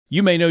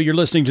You may know you're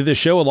listening to this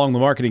show along the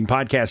Marketing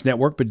Podcast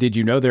Network, but did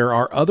you know there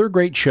are other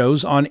great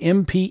shows on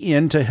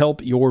MPN to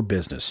help your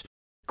business?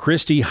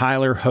 Christy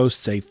Heiler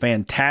hosts a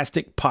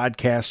fantastic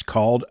podcast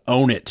called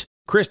Own It.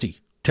 Christy,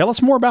 tell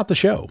us more about the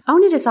show.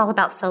 Own It is all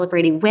about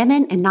celebrating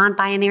women and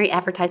non-binary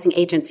advertising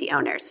agency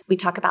owners. We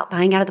talk about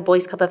buying out of the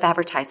Boys Club of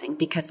Advertising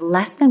because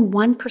less than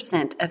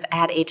 1% of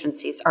ad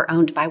agencies are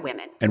owned by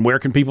women. And where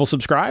can people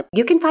subscribe?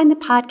 You can find the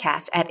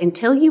podcast at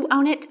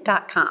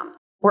untilyouownit.com.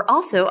 We're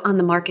also on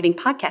the Marketing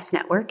Podcast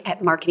Network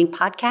at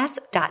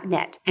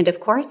marketingpodcast.net. And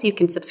of course, you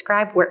can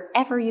subscribe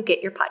wherever you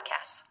get your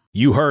podcasts.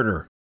 You heard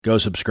her. Go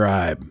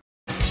subscribe.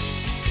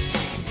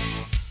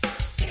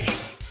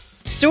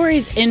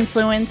 Stories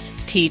influence,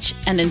 teach,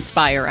 and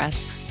inspire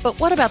us. But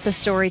what about the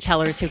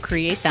storytellers who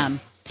create them?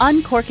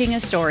 Uncorking a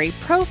Story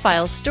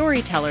profiles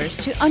storytellers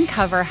to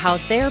uncover how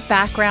their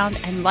background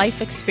and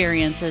life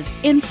experiences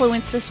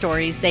influence the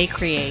stories they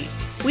create.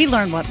 We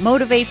learn what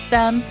motivates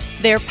them,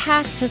 their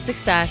path to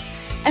success,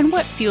 and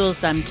what fuels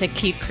them to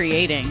keep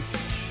creating.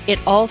 It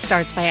all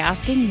starts by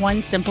asking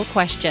one simple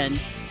question: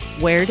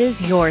 where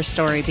does your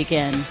story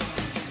begin?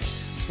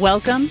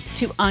 Welcome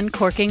to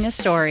Uncorking a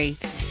Story.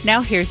 Now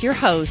here's your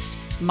host,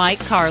 Mike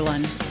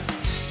Carlin.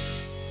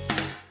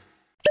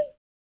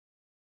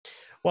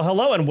 Well,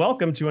 hello and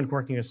welcome to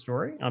Uncorking a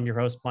Story. I'm your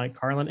host, Mike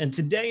Carlin, and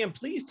today I'm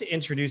pleased to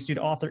introduce you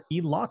to author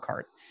E.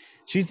 Lockhart.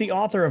 She's the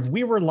author of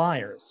We Were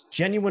Liars,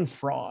 Genuine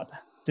Fraud,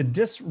 The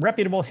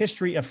Disreputable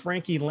History of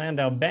Frankie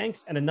Landau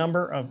Banks, and a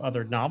number of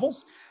other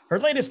novels. Her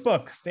latest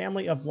book,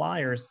 Family of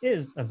Liars,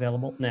 is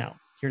available now.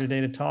 Here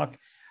today to talk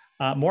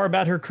more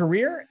about her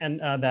career and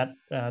that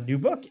new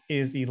book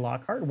is E.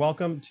 Lockhart.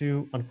 Welcome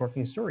to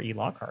Uncorking a Story, E.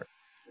 Lockhart.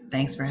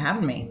 Thanks for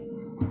having me.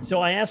 So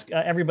I ask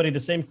everybody the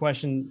same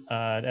question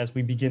as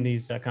we begin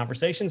these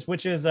conversations,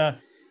 which is,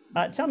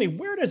 tell me,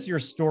 where does your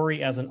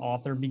story as an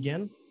author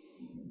begin?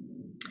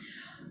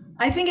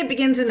 I think it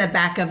begins in the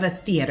back of a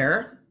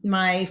theater.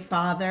 My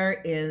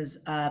father is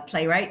a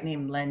playwright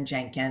named Len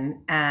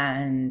Jenkin,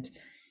 and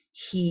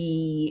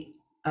he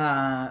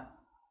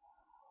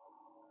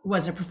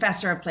was a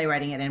professor of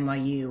playwriting at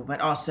NYU, but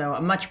also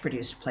a much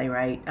produced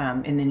playwright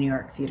in the New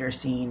York theater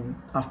scene,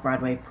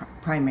 off-Broadway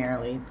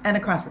primarily, and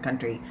across the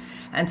country.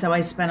 And so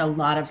I spent a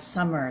lot of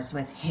summers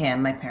with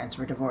him. My parents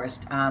were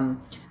divorced,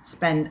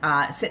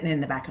 sitting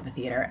in the back of a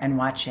theater and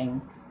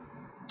watching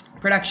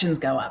productions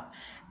go up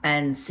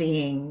and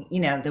seeing,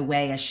 the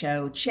way a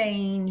show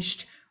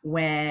changed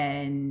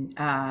when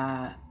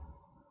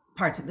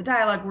parts of the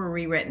dialogue were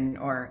rewritten,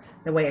 or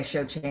the way a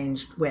show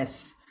changed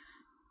with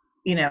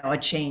a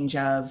change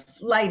of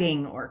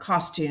lighting or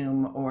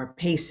costume or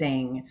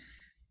pacing.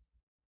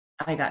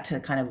 I got to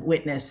kind of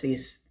witness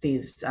these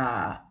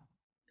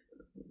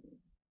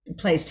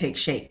plays take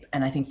shape,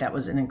 and I think that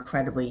was an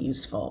incredibly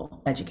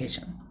useful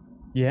education.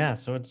 Yeah,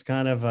 so it's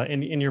kind of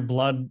in your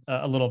blood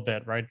a little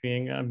bit, right?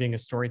 Being a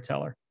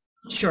storyteller.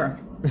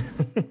 Sure.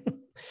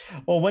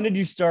 Well, when did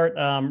you start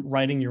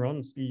writing your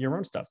own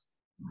stuff?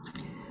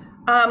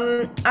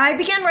 I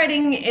began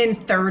writing in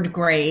third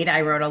grade.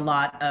 I wrote a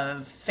lot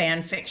of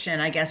fan fiction,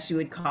 I guess you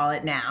would call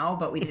it now,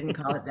 but we didn't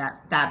call it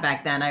that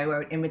back then. I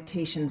wrote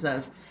imitations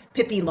of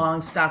Pippi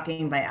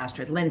Longstocking by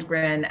Astrid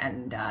Lindgren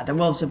and The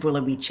Wolves of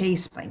Willoughby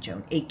Chase by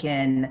Joan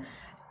Aiken.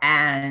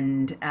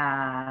 And then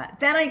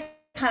I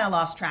kind of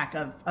lost track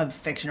of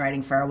fiction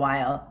writing for a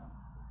while.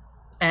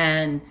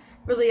 And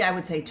really, I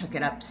would say took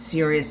it up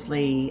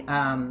seriously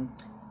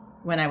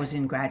when I was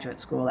in graduate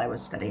school. I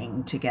was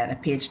studying to get a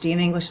PhD in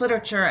English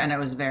literature, and I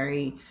was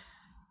very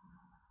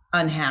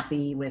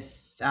unhappy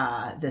with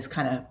this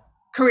kind of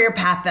career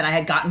path that I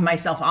had gotten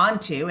myself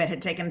onto. It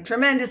had taken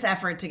tremendous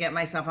effort to get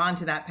myself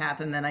onto that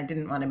path, and then I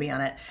didn't want to be on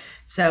it.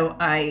 So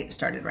I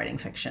started writing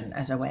fiction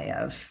as a way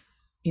of,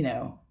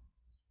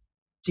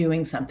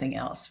 doing something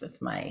else with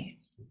my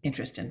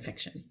interest in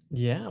fiction.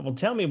 Yeah. Well,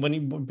 tell me,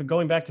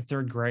 going back to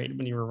third grade,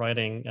 when you were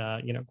writing,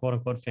 quote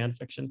unquote fan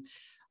fiction,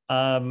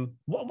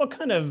 what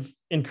kind of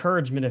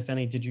encouragement, if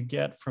any, did you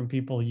get from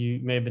people you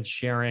may have been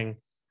sharing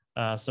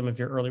some of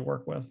your early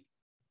work with?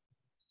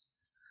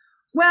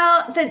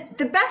 Well,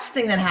 the best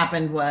thing that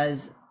happened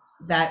was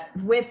that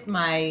with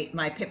my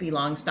Pippi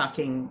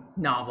Longstocking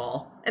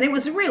novel, and it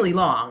was really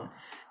long,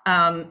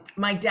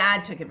 my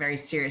dad took it very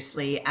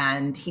seriously,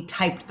 and he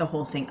typed the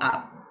whole thing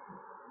up.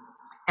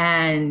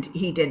 And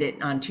he did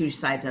it on two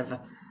sides of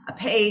a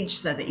page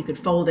so that you could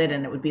fold it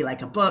and it would be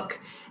like a book.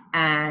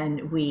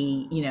 And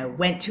we,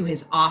 went to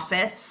his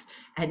office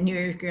at New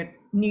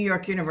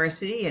York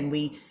University, and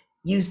we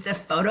used the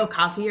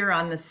photocopier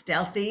on the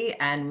Stealthy,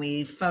 and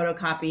we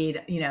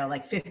photocopied,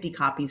 like 50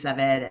 copies of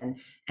it,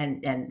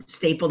 and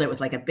stapled it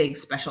with like a big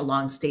special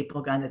long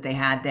staple gun that they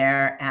had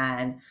there.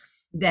 And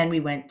then we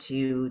went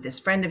to this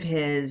friend of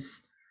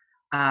his,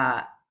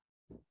 my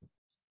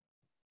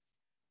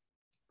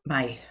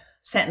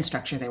sentence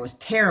structure there was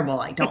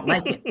terrible. I don't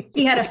like it.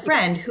 He had a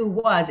friend who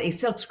was a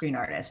silkscreen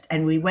artist,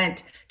 and we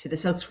went to the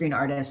silkscreen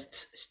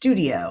artist's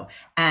studio,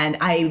 and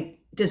I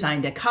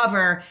designed a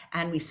cover,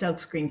 and we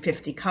silkscreened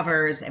 50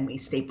 covers, and we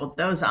stapled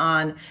those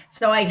on.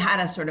 So I had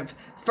a sort of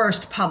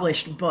first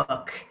published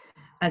book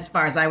as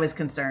far as I was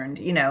concerned,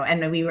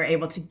 and we were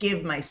able to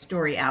give my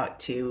story out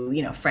to,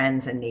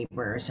 friends and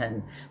neighbors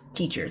and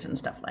teachers and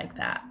stuff like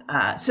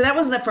that. So that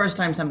was the first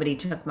time somebody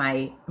took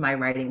my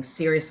writing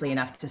seriously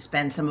enough to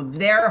spend some of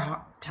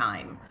their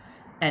time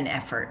and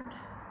effort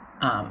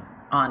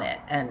on it.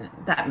 And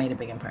that made a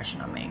big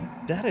impression on me.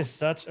 That is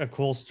such a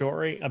cool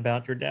story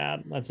about your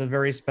dad. That's a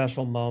very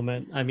special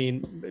moment. I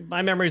mean,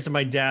 my memories of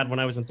my dad when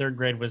I was in third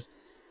grade was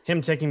him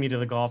taking me to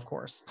the golf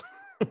course.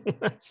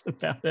 That's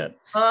about it.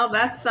 Well,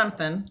 that's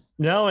something.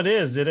 No, it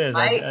is. It is.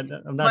 I'm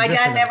not my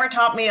dad it. never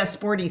taught me a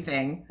sporty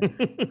thing.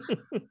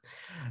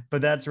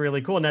 But that's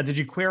really cool. Now, did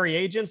you query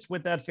agents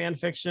with that fan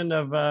fiction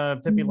of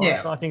Pippi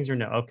Longstockings or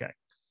no? Okay.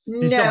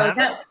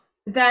 No,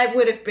 that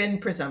would have been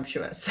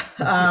presumptuous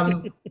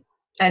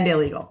and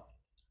illegal.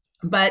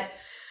 But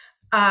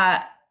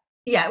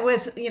it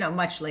was,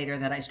 much later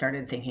that I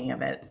started thinking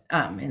of it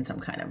in some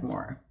kind of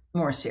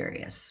more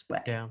serious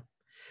way. Yeah.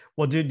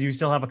 Well, do you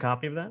still have a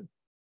copy of that?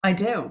 I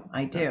do.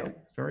 Okay.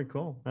 Very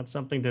cool. That's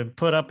something to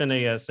put up in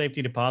a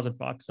safety deposit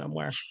box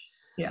somewhere.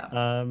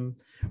 Yeah.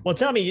 Well,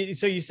 tell me,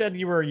 so you said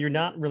you're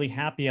not really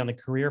happy on the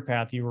career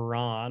path you were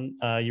on.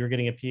 You were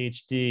getting a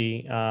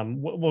PhD.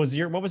 What was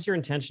your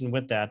intention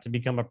with that? To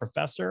become a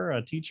professor,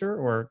 a teacher,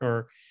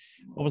 or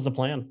what was the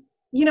plan?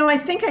 I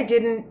think I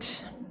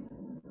didn't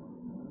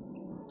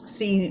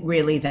see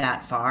really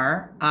that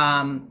far.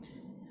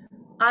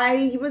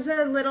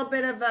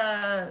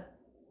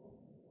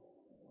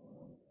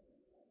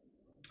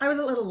 I was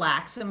a little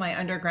lax in my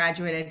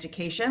undergraduate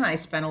education. I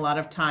spent a lot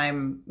of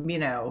time,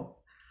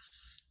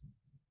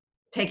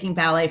 taking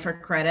ballet for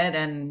credit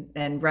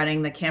and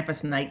running the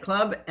campus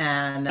nightclub.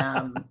 And,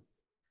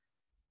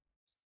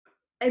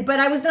 but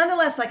I was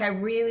nonetheless, I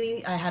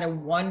had a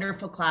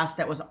wonderful class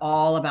that was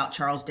all about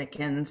Charles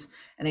Dickens.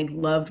 And I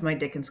loved my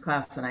Dickens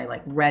class, and I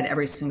read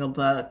every single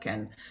book,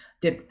 and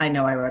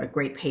I wrote a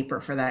great paper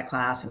for that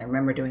class. And I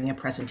remember doing a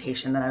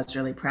presentation that I was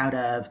really proud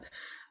of.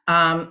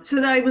 So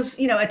that I was,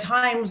 at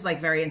times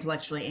very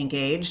intellectually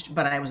engaged,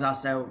 but I was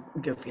also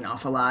goofing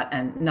off a lot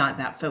and not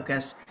that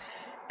focused.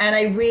 And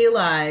I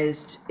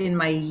realized in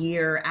my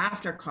year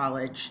after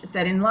college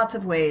that in lots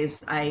of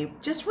ways, I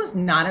just was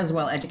not as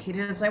well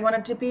educated as I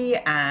wanted to be.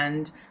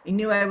 And I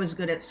knew I was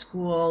good at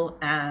school,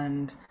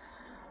 and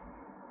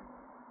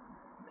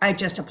I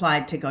just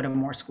applied to go to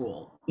more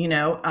school,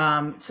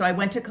 So I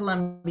went to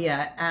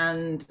Columbia,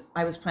 and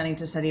I was planning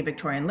to study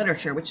Victorian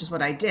literature, which is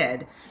what I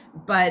did.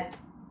 But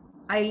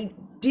I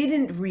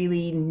didn't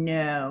really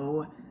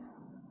know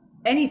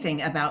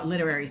anything about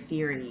literary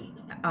theory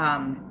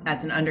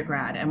as an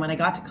undergrad. And when I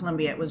got to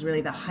Columbia, it was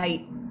really the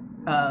height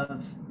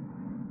of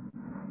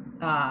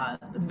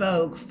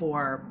vogue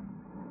for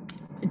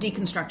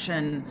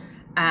deconstruction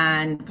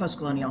and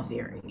post-colonial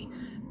theory.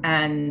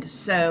 And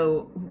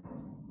so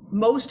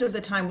most of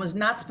the time was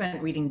not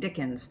spent reading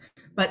Dickens,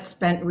 but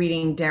spent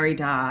reading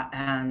Derrida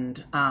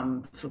and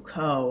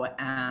Foucault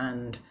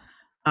and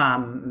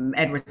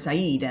Edward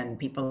Said and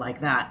people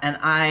like that. And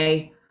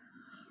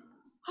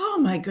oh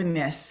my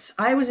goodness,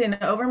 I was in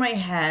over my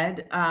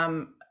head.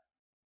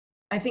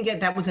 I think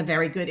that was a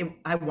very good,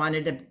 I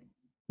wanted a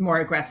more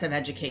aggressive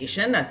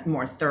education, a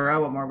more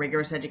thorough, a more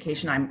rigorous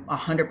education. I'm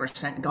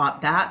 100%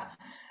 got that,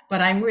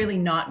 but I'm really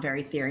not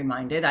very theory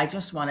minded. I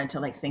just wanted to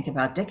think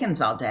about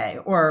Dickens all day,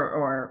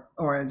 or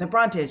the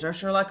Brontes, or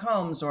Sherlock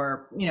Holmes,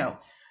 or,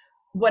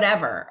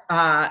 whatever.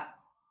 I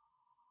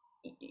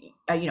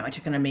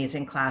took an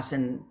amazing class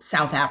in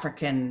South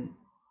African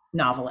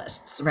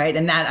novelists, right?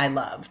 And that I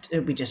loved.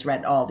 We just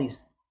read all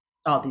these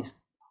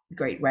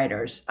great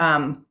writers.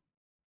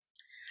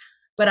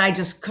 But I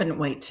just couldn't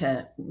wait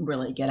to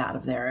really get out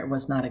of there. It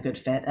was not a good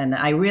fit. And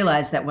I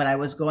realized that what I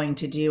was going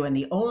to do, and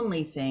the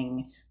only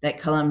thing that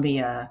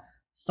Columbia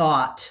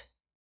thought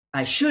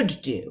I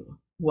should do,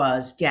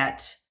 was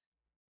get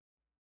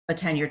a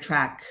tenure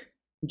track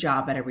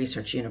job at a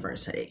research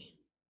university.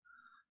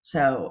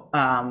 So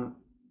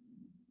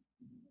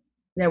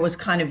there was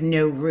kind of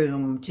no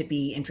room to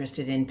be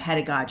interested in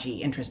pedagogy,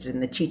 interested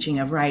in the teaching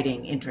of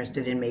writing,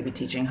 interested in maybe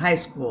teaching high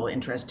school,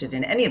 interested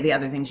in any of the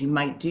other things you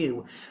might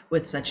do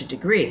with such a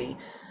degree,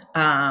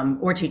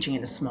 or teaching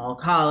in a small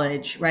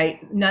college,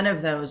 right? None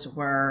of those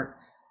were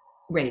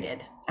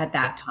rated at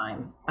that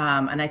time.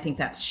 And I think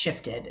that's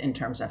shifted in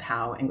terms of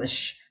how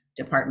English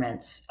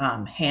departments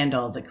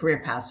handle the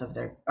career paths of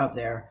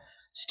their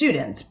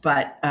students.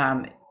 But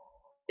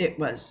it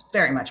was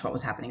very much what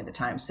was happening at the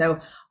time. So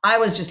I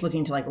was just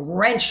looking to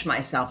wrench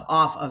myself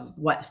off of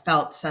what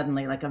felt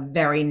suddenly like a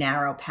very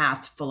narrow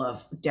path full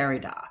of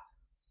Derrida.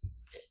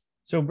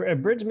 So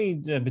bridge me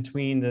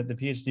between the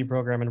PhD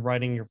program and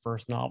writing your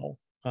first novel.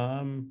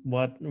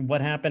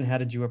 What happened? How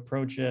did you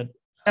approach it?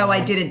 I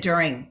did it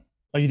during.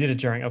 Oh, you did it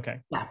during. Okay.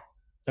 Yeah.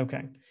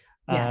 Okay.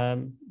 Yeah.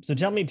 So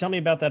tell me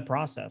about that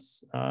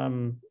process.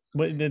 Was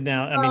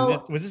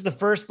this the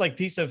first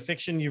piece of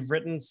fiction you've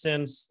written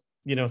since,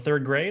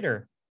 third grade,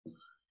 or?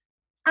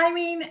 I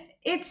mean,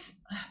 it's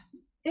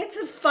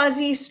a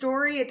fuzzy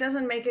story. It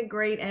doesn't make a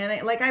great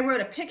I wrote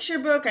a picture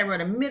book. I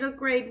wrote a middle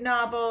grade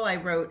novel. I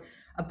wrote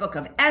a book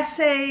of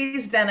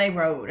essays. Then I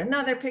wrote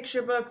another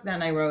picture book.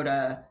 Then I wrote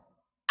a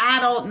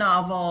adult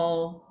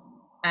novel.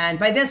 And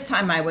by this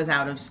time I was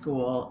out of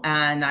school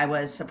and I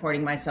was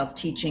supporting myself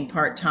teaching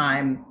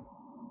part-time.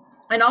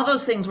 And all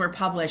those things were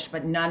published,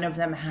 but none of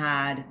them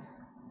had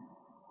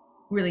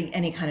really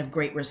any kind of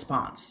great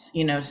response,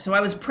 So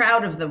I was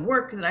proud of the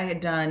work that I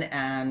had done.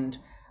 And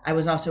I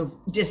was also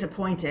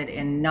disappointed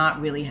in not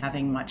really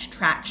having much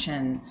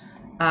traction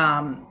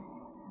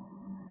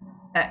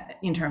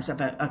in terms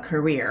of a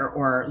career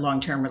or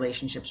long-term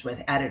relationships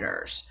with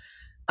editors.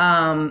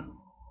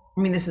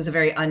 This is a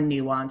very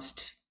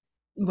unnuanced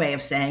way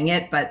of saying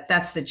it, but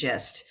that's the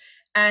gist.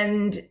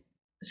 And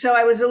so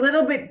I was a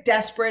little bit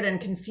desperate and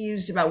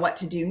confused about what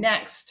to do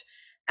next.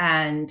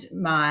 And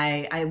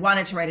I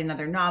wanted to write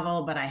another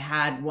novel, but I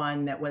had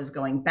one that was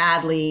going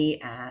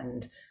badly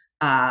and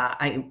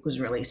I was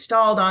really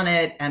stalled on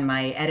it. And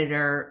my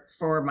editor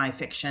for my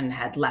fiction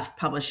had left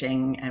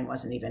publishing and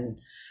wasn't even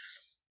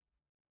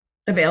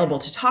available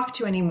to talk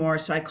to anymore.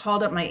 So I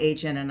called up my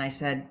agent and I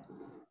said,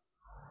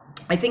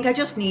 I think I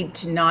just need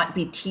to not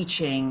be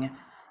teaching,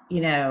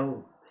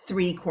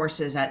 3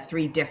 courses at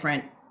 3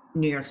 different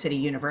New York City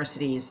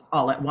universities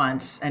all at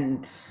once.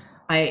 And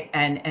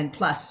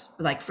plus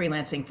like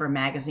freelancing for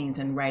magazines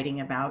and writing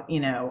about,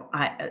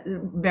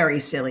 very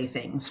silly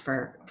things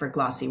for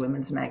glossy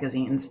women's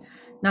magazines.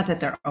 Not that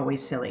they're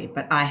always silly,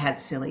 but I had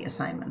silly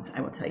assignments,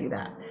 I will tell you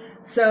that.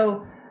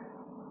 So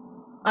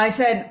I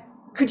said,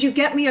 could you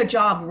get me a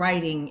job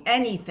writing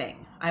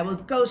anything? I will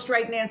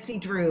ghostwrite Nancy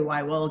Drew.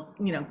 I will,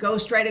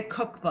 ghostwrite a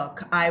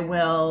cookbook. I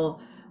will,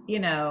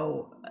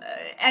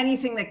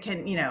 anything that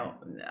can,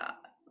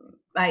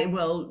 I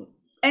will,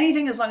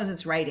 anything as long as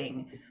it's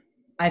writing,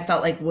 I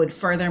felt like would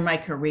further my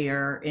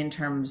career in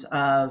terms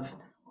of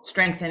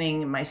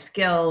strengthening my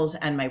skills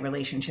and my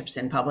relationships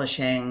in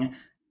publishing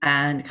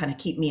and kind of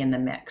keep me in the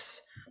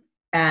mix.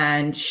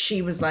 And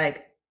she was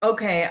like,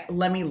 okay,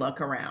 let me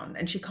look around.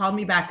 And she called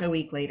me back a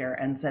week later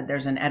and said,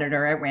 there's an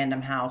editor at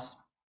Random House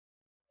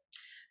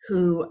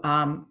who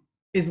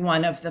is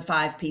one of the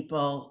 5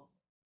 people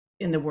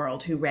in the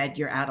world who read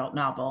your adult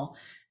novel.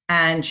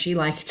 And she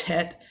liked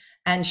it.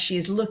 And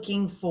she's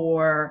looking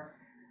for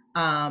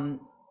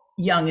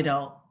young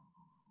adult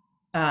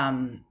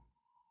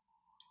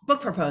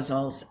book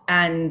proposals.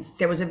 And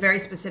there was a very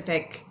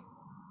specific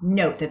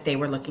note that they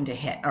were looking to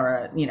hit, or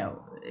a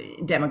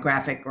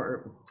demographic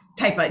or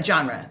type of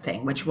genre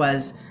thing, which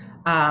was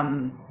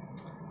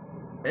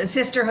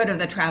Sisterhood of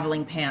the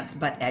Traveling Pants,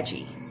 but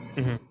edgy.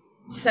 Mm-hmm.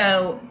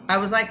 So I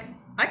was like,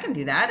 I can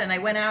do that. And I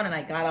went out and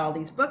I got all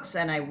these books,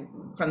 and I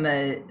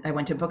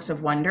went to Books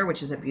of Wonder,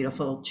 which is a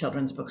beautiful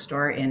children's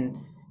bookstore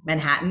in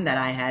Manhattan that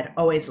I had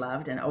always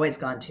loved and always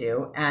gone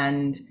to.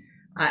 And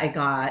I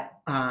got,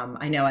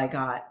 I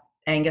got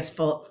Angus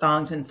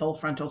Thongs and Full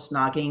Frontal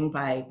Snogging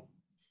by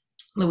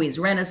Louise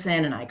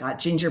Renison, and I got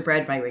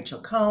Gingerbread by Rachel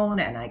Cohn,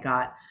 and I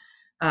got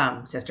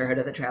Sisterhood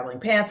of the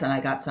Traveling Pants, and I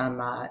got some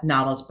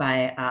novels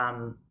by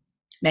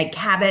Meg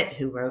Cabot,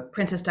 who wrote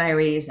Princess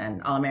Diaries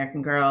and All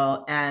American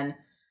Girl. And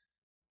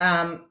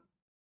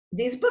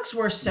these books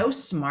were so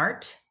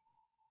smart.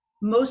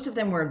 Most of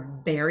them were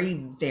very,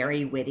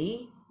 very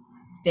witty.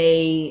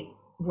 They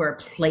were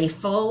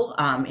playful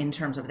in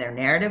terms of their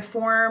narrative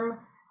form.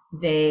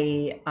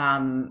 They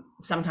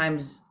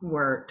sometimes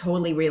were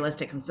totally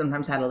realistic and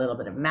sometimes had a little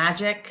bit of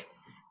magic.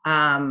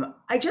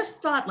 I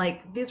just thought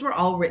like these were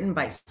all written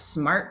by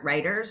smart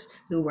writers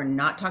who were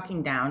not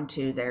talking down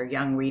to their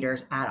young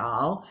readers at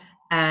all.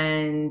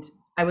 And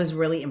I was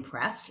really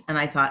impressed. And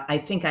I thought, I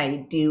think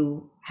I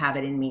do have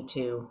it in me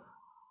to,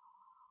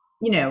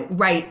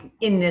 write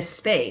in this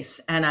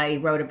space. And I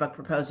wrote a book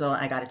proposal.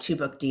 I got a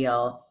 2-book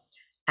deal.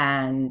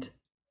 And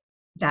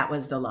that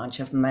was the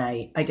launch of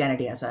my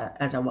identity as a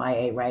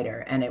YA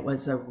writer. And it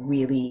was a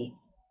really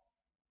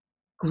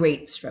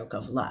great stroke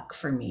of luck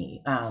for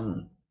me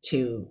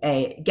to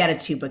get a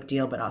 2-book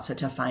deal, but also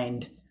to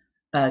find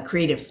a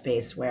creative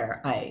space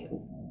where I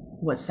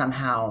was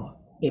somehow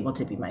able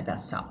to be my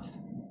best self.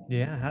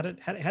 Yeah. How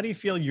do you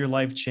feel your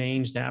life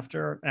changed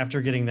after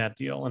getting that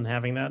deal and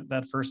having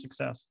that first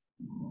success?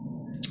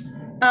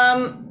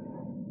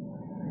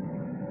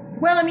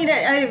 Well,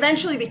 I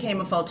eventually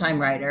became a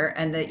full-time writer,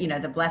 and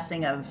the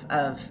blessing of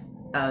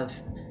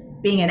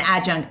being an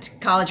adjunct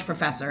college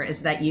professor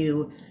is that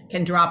you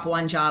can drop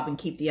one job and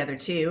keep the other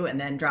 2, and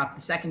then drop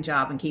the second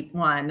job and keep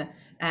one.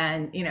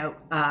 And,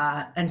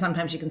 and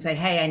sometimes you can say,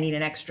 hey, I need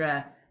an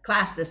extra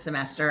class this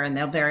semester, and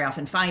they'll very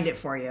often find it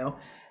for you,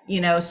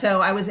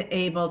 so I was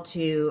able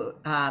to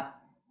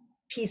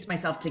piece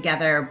myself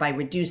together by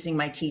reducing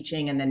my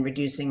teaching and then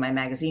reducing my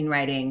magazine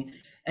writing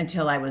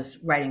until I was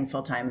writing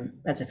full-time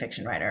as a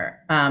fiction writer.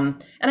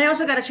 And I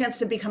also got a chance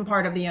to become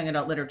part of the young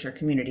adult literature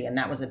community. And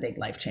that was a big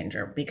life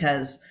changer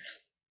because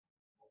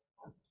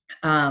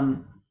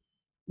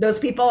those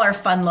people are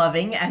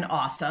fun-loving and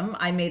awesome.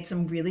 I made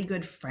some really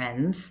good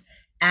friends,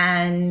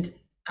 and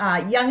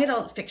young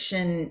adult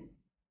fiction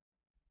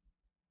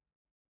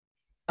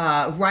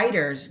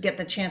writers get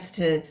the chance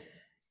to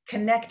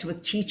connect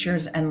with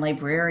teachers and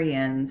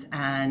librarians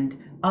and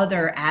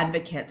other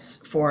advocates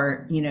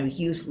for,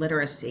 youth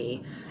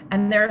literacy.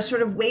 And there are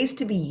sort of ways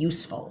to be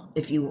useful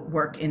if you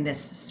work in this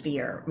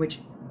sphere, which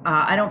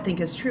I don't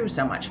think is true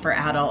so much for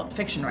adult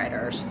fiction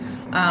writers.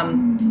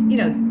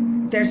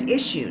 There's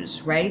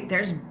issues, right?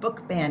 There's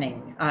book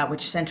banning,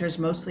 which centers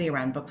mostly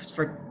around books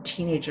for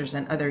teenagers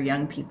and other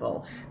young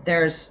people.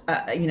 There's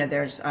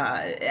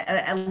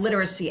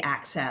literacy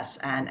access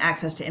and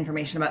access to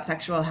information about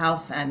sexual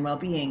health and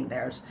well-being.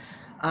 There's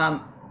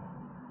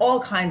all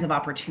kinds of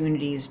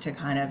opportunities to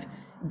kind of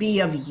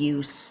be of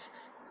use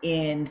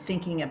in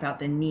thinking about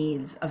the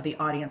needs of the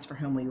audience for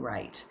whom we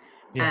write.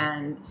 Yeah.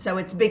 And so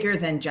it's bigger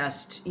than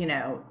just,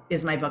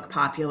 is my book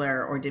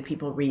popular, or did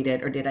people read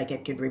it, or did I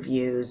get good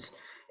reviews?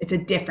 It's a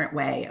different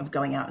way of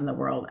going out in the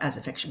world as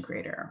a fiction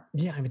creator.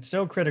 Yeah, it's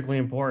so critically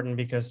important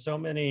because so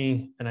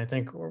many, and I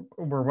think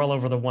we're well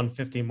over the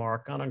 150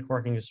 mark on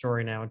Uncorking a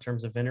Story now in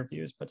terms of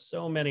interviews, but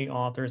so many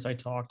authors I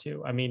talk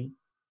to, New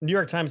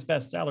York Times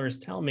bestsellers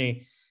tell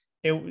me,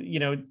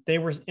 they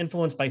were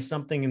influenced by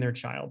something in their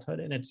childhood,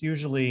 and it's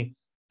usually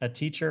a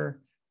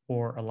teacher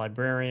or a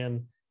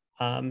librarian.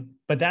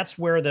 But that's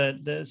where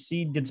the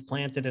seed gets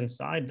planted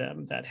inside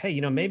them that, hey,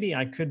 maybe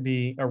I could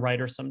be a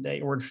writer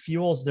someday, or it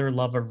fuels their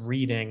love of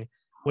reading,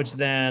 which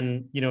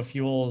then,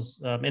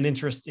 fuels an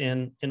interest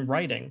in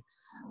writing.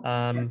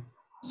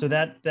 So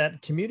that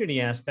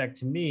community aspect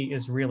to me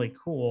is really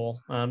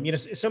cool.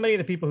 So many of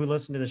the people who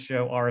listen to the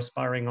show are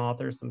aspiring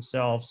authors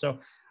themselves. So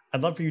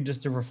I'd love for you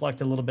just to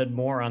reflect a little bit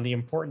more on the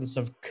importance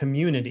of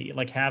community,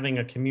 like having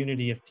a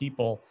community of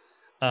people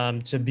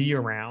to be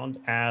around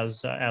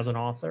as an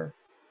author.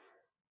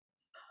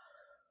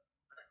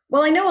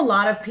 Well, I know a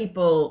lot of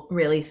people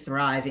really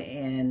thrive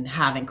in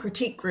having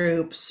critique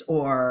groups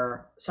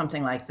or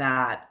something like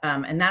that.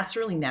 And that's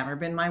really never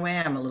been my way.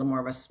 I'm a little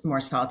more of a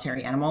more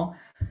solitary animal,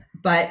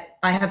 but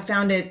I have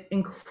found it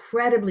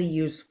incredibly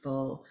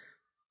useful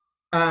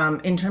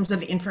in terms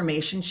of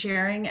information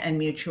sharing and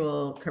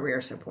mutual career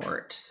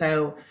support.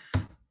 So,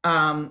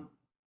 to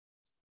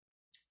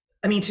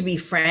be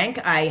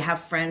frank, I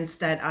have friends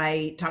that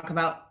I talk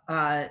about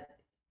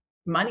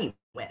money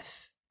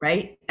with.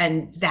 Right.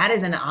 And that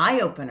is an eye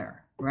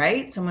opener,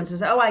 right? Someone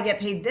says, oh, I get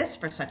paid this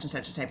for such and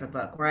such a type of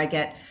book, or I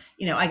get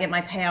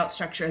my payout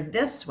structure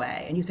this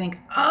way. And you think,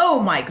 oh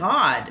my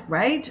God,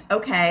 right?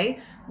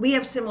 Okay, we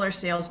have similar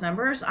sales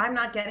numbers. I'm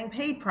not getting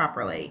paid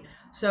properly.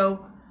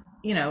 So,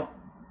 or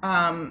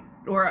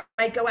I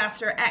might go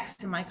after X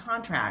in my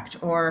contract,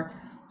 or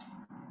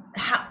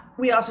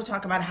we also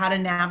talk about how to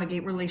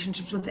navigate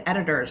relationships with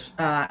editors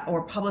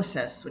or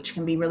publicists, which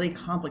can be really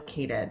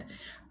complicated.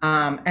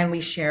 And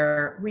we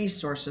share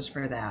resources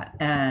for that.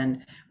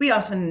 And we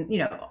often,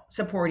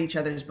 support each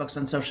other's books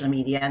on social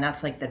media, and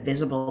that's like the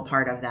visible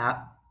part of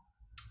that.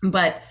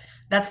 But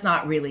that's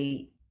not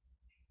really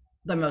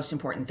the most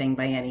important thing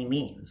by any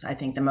means. I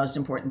think the most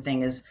important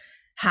thing is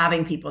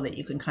having people that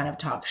you can kind of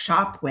talk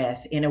shop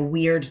with in a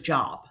weird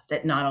job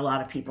that not a lot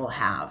of people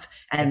have.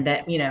 And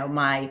that,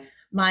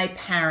 my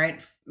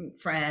parent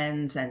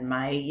friends and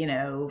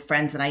my,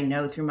 friends that I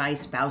know through my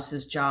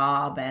spouse's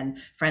job and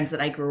friends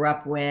that I grew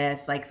up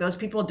with, like those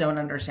people don't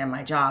understand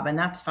my job, and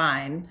that's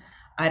fine.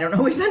 I don't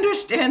always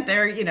understand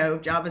their,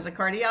 job as a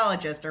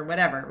cardiologist or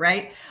whatever,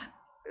 right?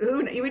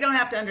 We don't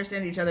have to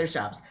understand each other's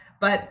jobs,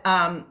 but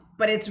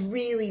it's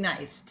really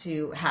nice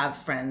to have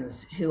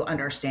friends who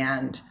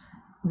understand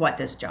what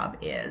this job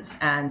is.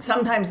 And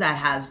sometimes that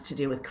has to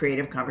do with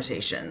creative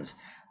conversations,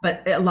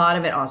 but a lot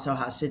of it also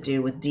has to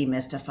do with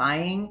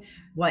demystifying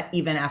what,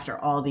 even after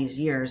all these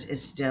years,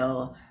 is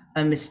still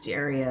a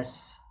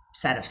mysterious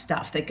set of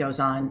stuff that goes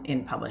on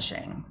in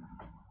publishing.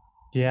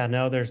 Yeah,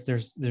 no, there's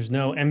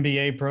no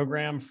MBA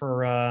program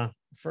for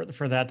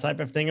that type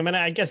of thing.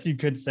 I guess you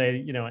could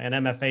say, an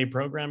MFA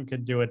program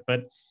could do it,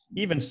 but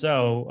even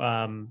so,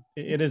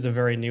 it is a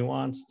very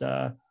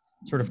nuanced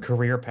sort of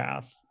career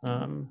path.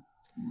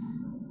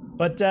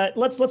 But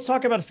let's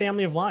talk about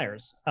Family of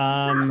Liars.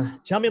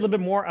 Tell me a little bit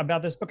more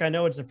about this book. I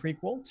know it's a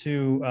prequel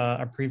to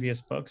a previous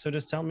book, so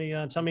just tell me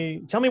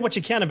what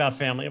you can about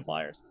Family of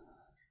Liars.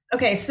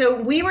 Okay, so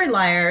We Were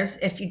Liars,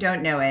 if you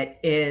don't know it,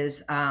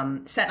 is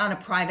set on a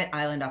private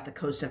island off the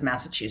coast of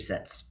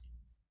Massachusetts.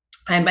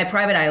 And by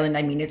private island,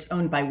 I mean it's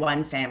owned by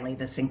one family,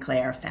 the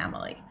Sinclair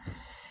family.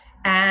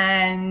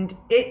 And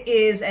it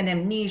is an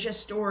amnesia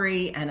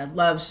story and a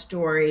love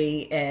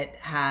story. It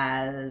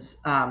has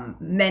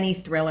many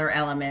thriller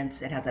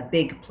elements. It has a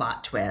big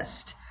plot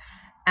twist.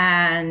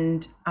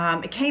 And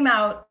it came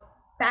out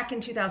back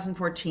in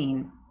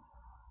 2014.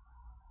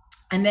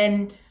 And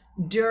then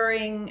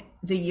during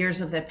the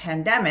years of the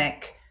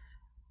pandemic,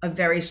 a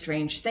very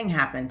strange thing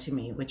happened to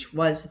me, which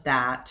was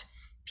that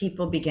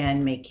people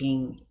began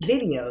making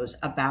videos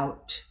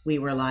about We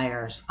Were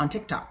Liars on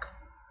TikTok.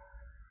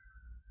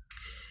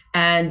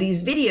 And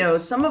these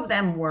videos, some of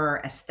them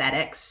were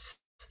aesthetics,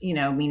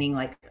 meaning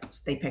like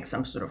they pick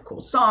some sort of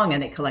cool song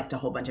and they collect a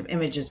whole bunch of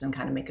images and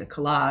kind of make a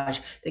collage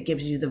that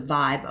gives you the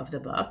vibe of the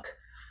book.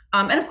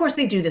 And of course,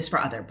 they do this for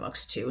other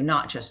books too,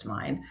 not just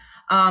mine.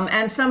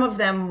 And some of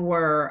them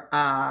were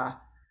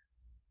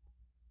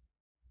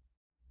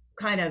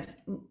kind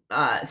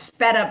of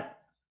sped up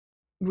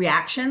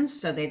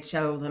reactions. So they'd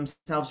show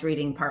themselves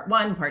reading part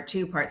 1, part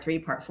 2, part 3,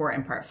 part 4,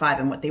 and part 5.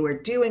 And what they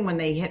were doing when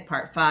they hit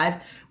part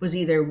 5 was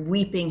either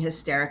weeping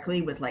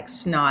hysterically with like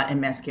snot and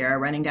mascara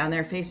running down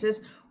their faces,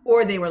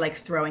 or they were like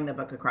throwing the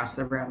book across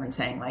the room and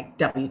saying like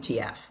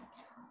WTF.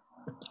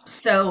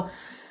 So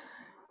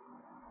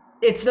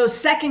it's those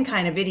second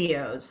kind of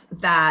videos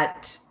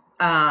that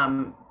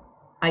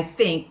I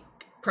think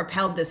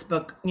propelled this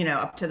book,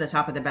 up to the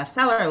top of the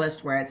bestseller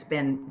list, where it's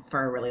been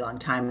for a really long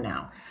time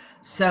now.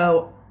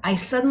 So I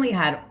suddenly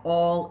had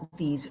all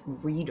these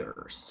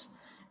readers,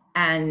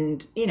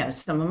 and,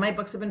 some of my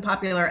books have been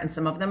popular and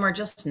some of them are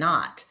just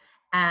not.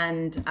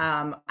 And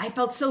I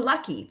felt so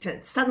lucky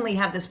to suddenly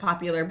have this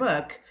popular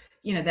book,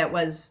 that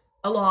was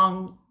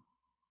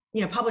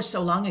published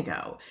so long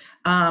ago.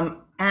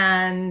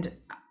 And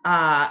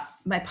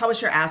my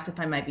publisher asked if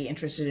I might be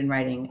interested in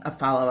writing a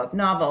follow-up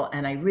novel.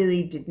 And I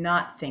really did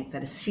not think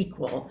that a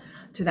sequel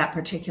to that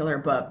particular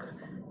book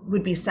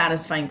would be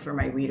satisfying for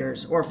my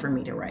readers or for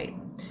me to write.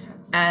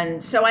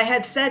 And so I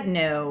had said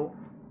no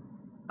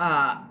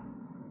a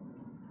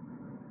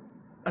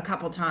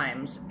couple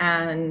times.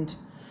 And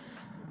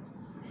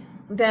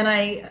then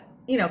I,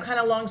 kind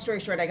of long story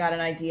short, I got an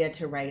idea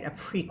to write a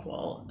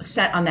prequel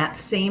set on that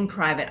same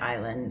private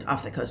island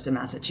off the coast of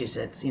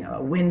Massachusetts,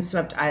 a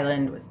windswept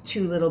island with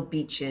 2 little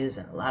beaches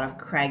and a lot of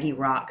craggy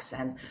rocks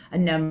and a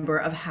number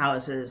of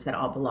houses that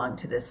all belong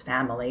to this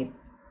family.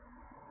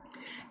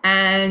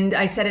 And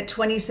I set it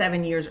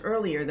 27 years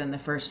earlier than the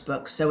first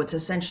book. So it's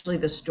essentially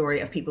the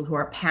story of people who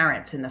are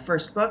parents in the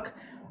first book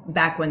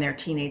back when they're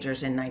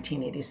teenagers in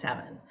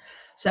 1987.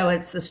 So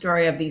it's the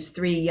story of these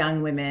 3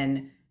 young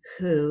women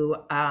who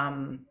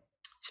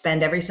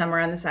spend every summer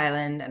on this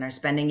island and are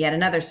spending yet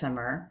another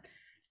summer.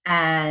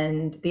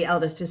 And the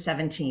eldest is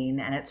 17,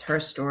 and it's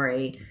her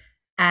story.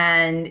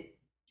 And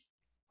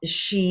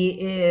she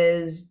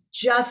is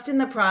just in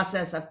the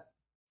process of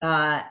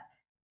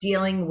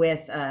dealing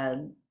with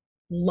a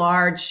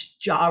large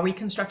jaw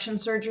reconstruction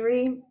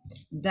surgery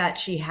that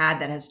she had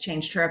that has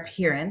changed her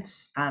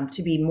appearance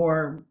to be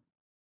more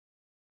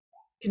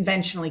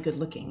conventionally good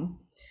looking.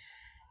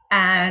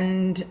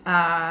 And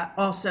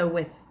also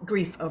with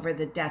grief over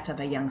the death of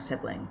a young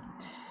sibling.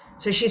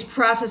 So she's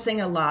processing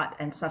a lot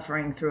and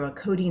suffering through a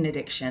codeine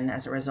addiction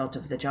as a result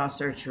of the jaw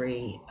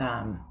surgery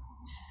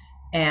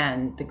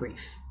and the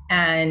grief.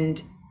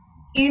 And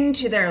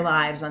into their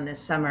lives on this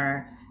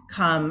summer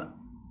come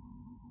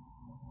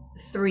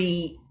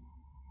 3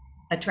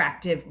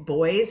 attractive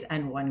boys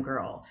and 1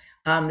 girl.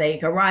 They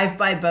arrive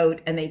by boat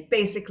and they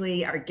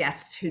basically are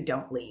guests who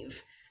don't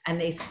leave. And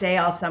they stay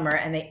all summer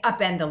and they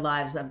upend the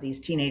lives of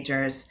these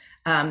teenagers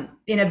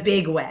in a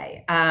big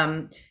way.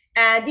 And,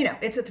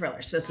 it's a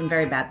thriller. So some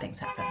very bad things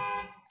happen.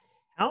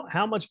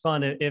 How much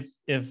fun,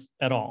 if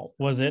at all,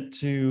 was it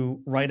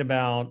to write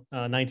about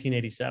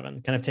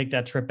 1987, kind of take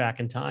that trip back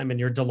in time in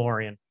your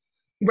DeLorean?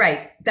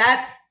 Right.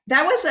 That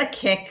was a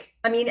kick.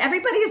 I mean,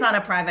 everybody is on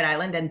a private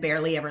island and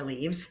barely ever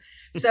leaves.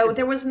 So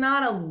there was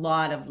not a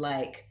lot of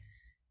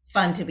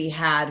fun to be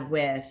had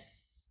with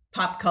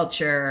pop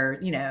culture,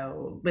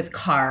 with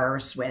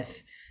cars,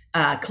 with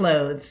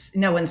clothes.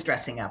 No one's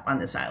dressing up on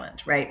this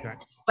island, right?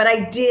 But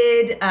I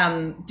did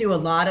do a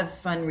lot of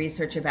fun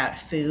research about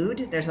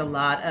food. There's a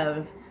lot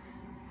of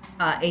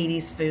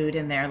 80s food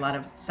in there, a lot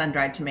of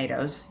sun-dried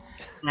tomatoes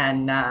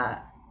and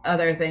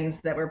other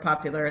things that were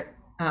popular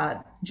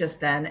just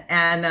then.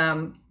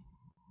 And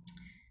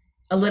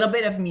a little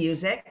bit of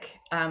music.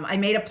 I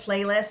made a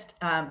playlist.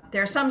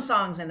 There are some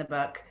songs in the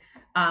book,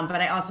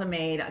 but I also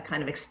made a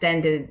kind of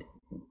extended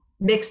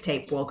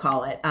mixtape, we'll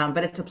call it.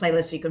 But it's a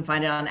playlist. You can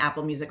find it on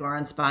Apple Music or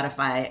on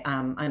Spotify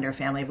under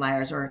Family of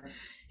Liars. Or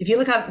if you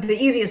look up, the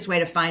easiest way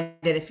to find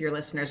it, if your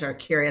listeners are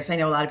curious, I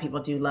know a lot of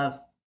people do love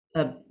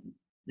a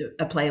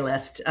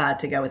playlist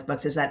to go with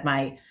books, is at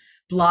my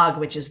blog,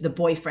 which is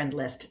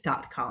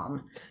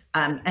theboyfriendlist.com.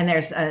 And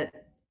there's a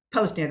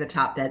post near the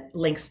top that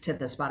links to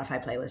the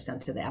Spotify playlist and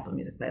to the Apple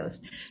Music playlist.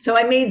 So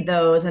I made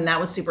those, and that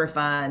was super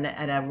fun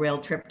and a real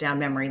trip down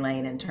memory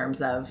lane in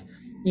terms of,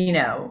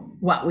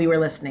 what we were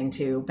listening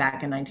to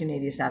back in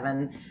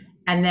 1987.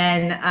 And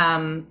then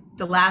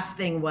the last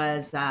thing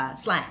was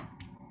slang.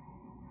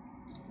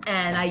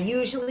 And I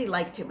usually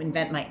like to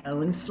invent my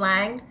own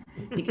slang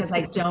because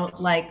I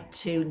don't like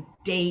to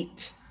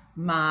date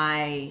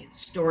my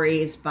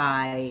stories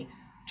by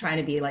trying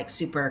to be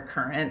super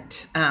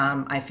current.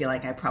 I feel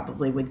like I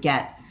probably would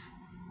get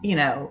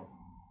it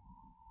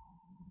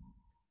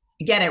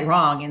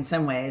wrong in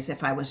some ways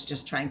if I was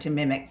just trying to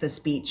mimic the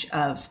speech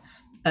of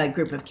a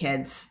group of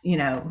kids,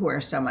 who are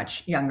so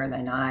much younger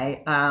than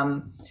I.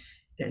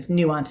 There's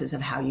nuances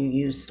of how you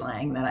use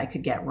slang that I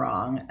could get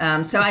wrong.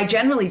 So I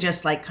generally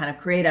just kind of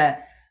create an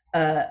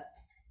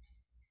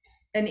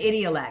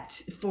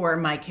idiolect for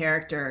my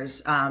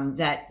characters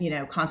that,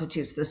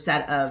 constitutes the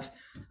set of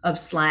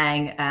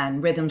slang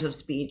and rhythms of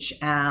speech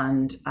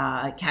and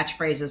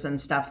catchphrases and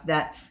stuff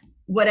that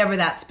whatever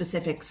that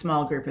specific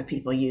small group of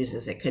people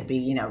uses. It could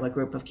be, a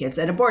group of kids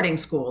at a boarding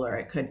school, or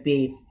it could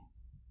be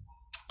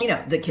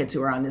the kids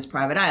who are on this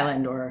private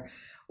island or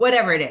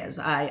whatever it is.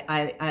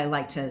 I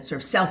like to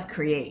sort of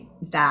self-create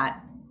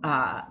that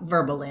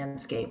verbal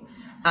landscape.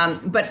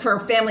 But for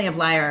Family of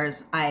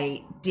Liars,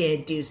 I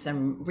did do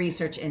some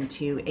research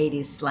into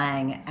 80s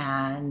slang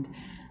and,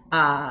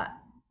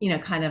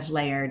 kind of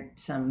layered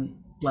some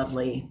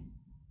lovely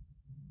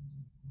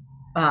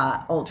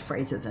old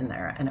phrases in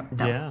there. And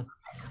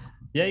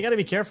Yeah, you got to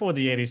be careful with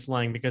the 80s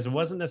slang because it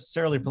wasn't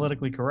necessarily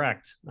politically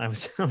correct. I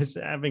was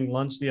having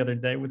lunch the other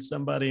day with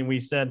somebody and we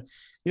said,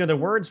 the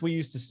words we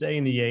used to say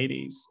in the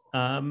 80s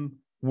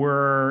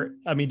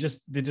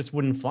they just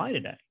wouldn't fly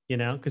today,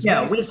 because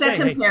we said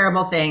some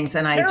terrible things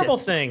and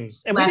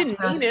things. And we didn't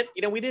mean it.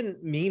 We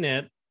didn't mean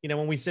it,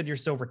 when we said you're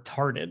so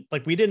retarded,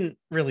 like we didn't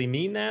really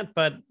mean that,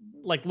 but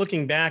like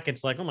looking back,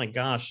 it's like, oh my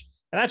gosh.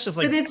 And that's just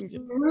like, but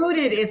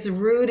it's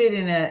rooted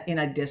in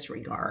a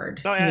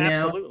disregard. Oh, yeah,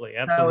 absolutely.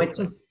 So it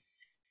just,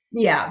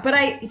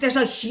 but there's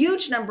a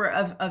huge number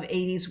of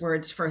 80s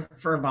words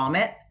for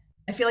vomit.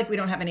 I feel like we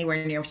don't have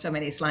anywhere near so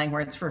many slang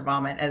words for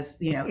vomit as,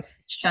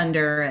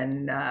 chunder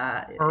and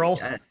hurl.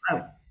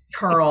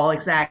 Hurl,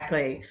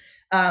 exactly.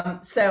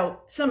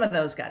 So some of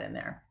those got in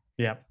there.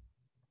 Yeah.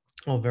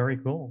 Oh, very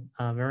cool.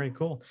 Very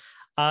cool.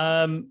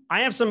 I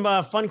have some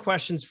fun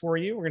questions for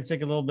you. We're going to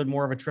take a little bit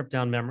more of a trip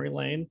down memory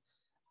lane.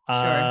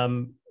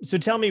 Sure. So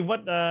tell me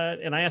what,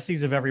 and I ask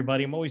these of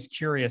everybody, I'm always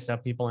curious how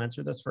people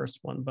answer this first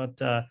one, but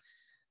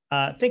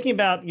thinking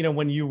about,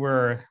 when you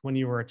were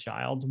a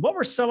child, what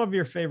were some of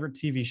your favorite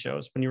TV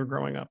shows when you were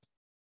growing up?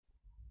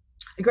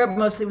 I grew up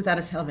mostly without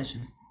a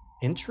television.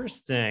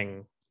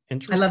 Interesting.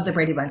 I love the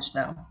Brady Bunch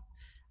though.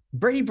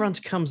 Brady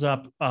Bunch comes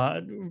up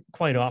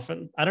quite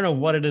often. I don't know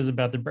what it is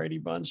about the Brady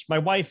Bunch. My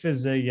wife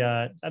is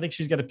I think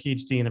she's got a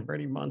PhD in the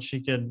Brady Bunch. She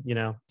could,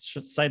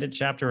 cite it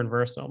chapter and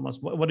verse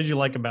almost. What did you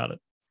like about it?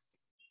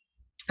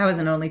 I was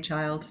an only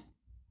child.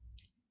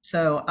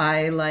 So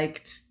I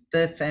liked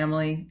the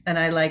family and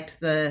I liked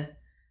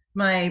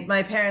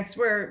my parents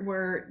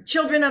were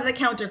children of the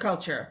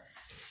counterculture.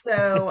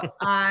 So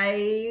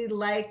I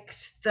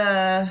liked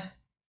the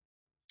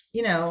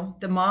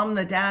mom,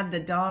 the dad, the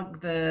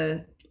dog,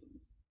 the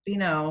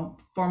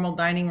formal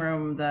dining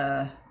room,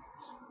 the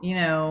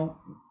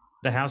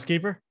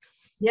housekeeper.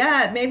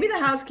 Yeah, maybe the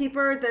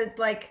housekeeper, the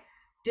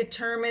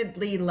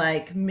determinedly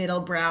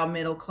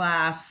middle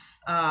class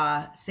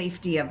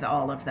safety of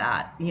all of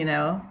that.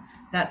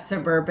 That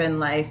suburban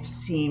life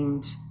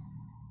seemed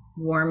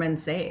warm and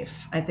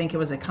safe. I think it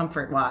was a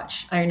comfort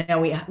watch. I know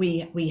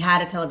we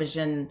had a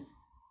television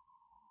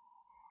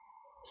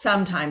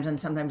sometimes and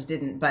sometimes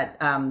didn't, but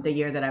the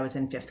year that I was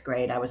in 5th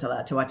grade, I was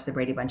allowed to watch the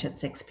Brady Bunch at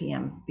 6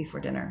 p.m. before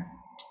dinner,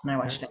 and I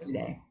watched it every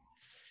day.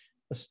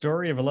 The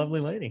story of a lovely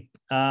lady.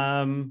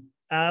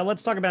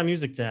 Let's talk about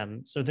music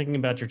then. So thinking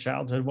about your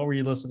childhood, what were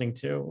you listening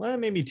to? Well,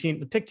 maybe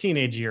pick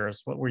teenage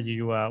years. What were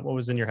you? What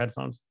was in your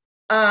headphones?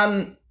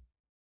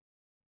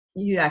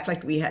 You act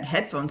like we had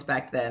headphones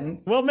back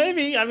then. Well,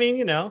 maybe. I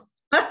mean,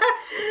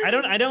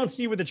 I don't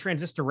see with a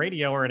transistor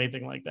radio or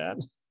anything like that.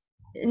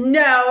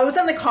 No, it was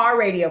on the car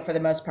radio for the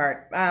most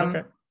part.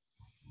 Okay.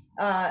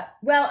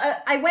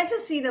 I went to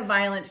see the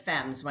Violent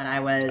Femmes when I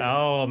was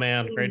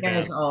great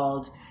years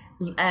old.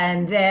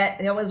 And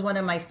that was one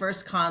of my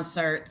first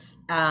concerts.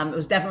 It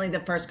was definitely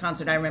the first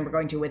concert I remember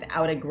going to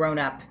without a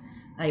grown-up.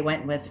 I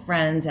went with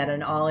friends at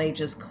an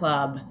all-ages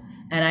club,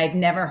 and I'd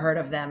never heard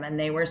of them, and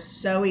they were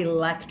so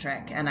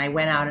electric. And I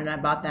went out and I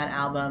bought that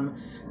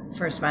album,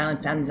 first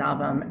Violent Femmes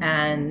album,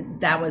 and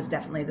that was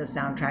definitely the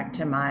soundtrack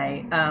to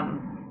my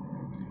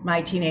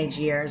my teenage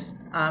years.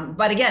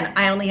 But again,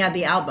 I only had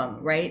the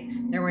album, right?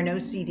 There were no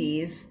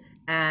CDs.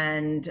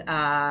 And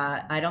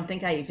I don't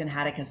think I even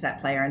had a cassette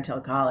player until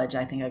college.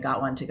 I think I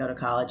got one to go to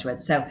college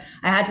with. So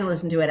I had to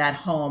listen to it at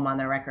home on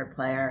the record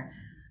player.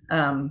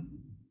 So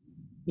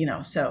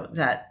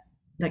that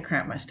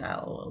cramped my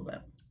style a little bit.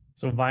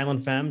 So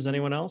Violent Femmes,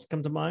 anyone else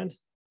come to mind?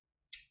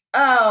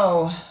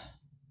 Oh,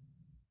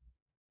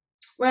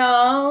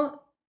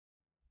 well,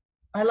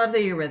 I love the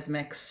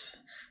Eurythmics.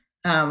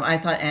 I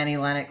thought Annie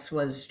Lennox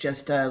was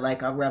just a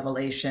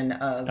revelation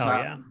of,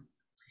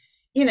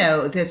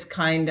 this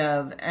kind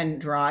of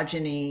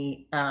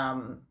androgyny,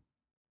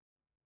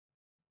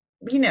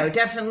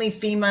 definitely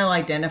female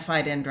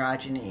identified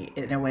androgyny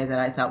in a way that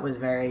I thought was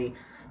very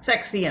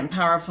sexy and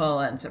powerful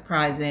and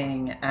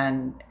surprising.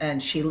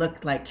 And she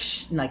looked like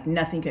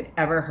nothing could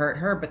ever hurt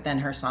her, but then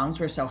her songs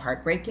were so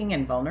heartbreaking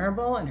and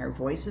vulnerable, and her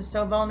voice is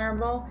so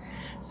vulnerable.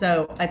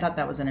 So I thought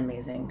that was an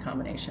amazing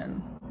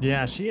combination.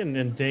 Yeah, she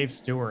and Dave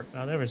Stewart.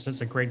 That was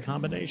such a great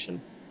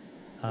combination.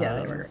 Yeah,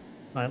 they were great.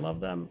 I love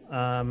them.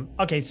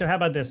 Okay, so how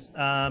about this?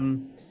 I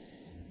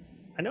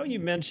know you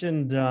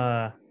mentioned,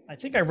 I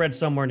think I read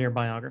somewhere in your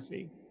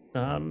biography,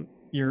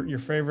 your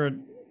favorite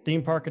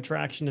theme park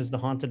attraction is the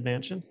Haunted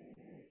Mansion.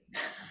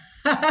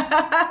 Well,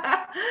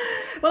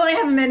 I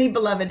have many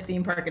beloved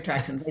theme park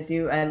attractions.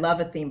 I love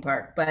a theme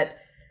park, but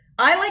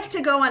I like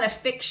to go on a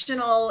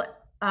fictional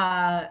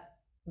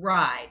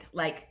ride,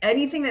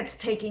 anything that's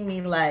taking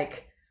me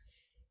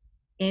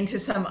into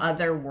some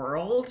other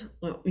world,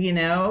 you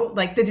know,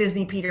 like the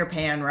Disney Peter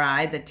Pan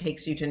ride that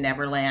takes you to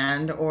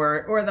Neverland,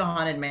 or the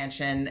Haunted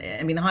Mansion.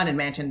 I mean, the Haunted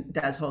Mansion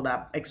does hold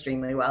up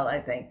extremely well,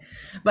 I think.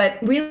 But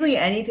really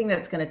anything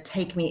that's going to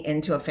take me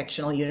into a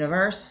fictional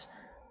universe,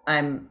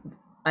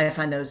 I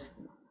find those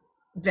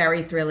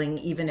very thrilling,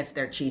 even if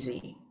they're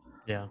cheesy.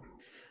 Yeah.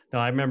 No,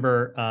 I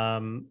remember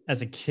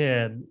as a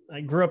kid, I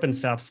grew up in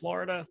South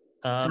Florida.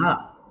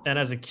 And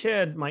as a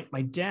kid,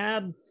 my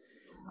dad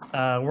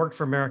worked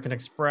for American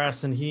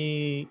Express, and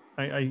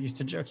I used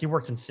to joke, he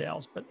worked in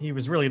sales, but he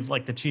was really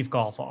like the chief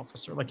golf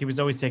officer. Like he was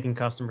always taking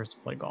customers to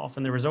play golf,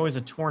 and there was always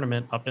a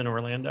tournament up in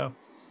Orlando.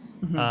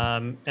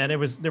 And there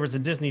was a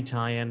Disney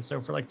tie-in.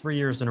 So for like 3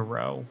 years in a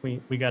row,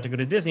 we got to go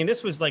to Disney. And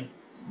this was like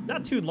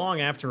not too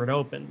long after it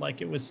opened.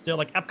 Like it was still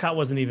like Epcot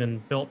wasn't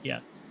even built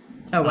yet.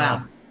 Oh,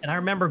 wow. And I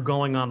remember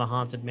going on the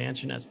Haunted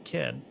Mansion as a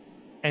kid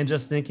and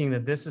just thinking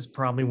that this is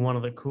probably one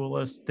of the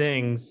coolest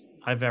things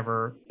I've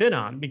ever been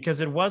on, because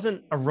it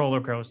wasn't a roller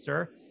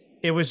coaster.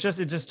 It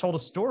just told a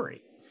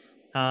story.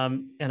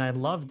 And I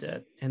loved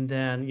it. And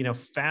then, you know,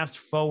 fast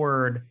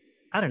forward,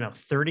 I don't know,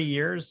 30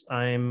 years,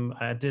 I'm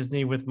at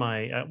Disney with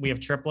we have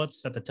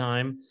triplets at the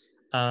time.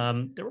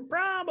 They were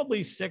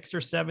probably 6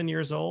 or 7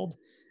 years old.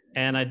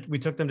 And we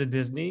took them to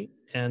Disney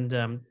and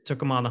took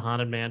them on the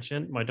Haunted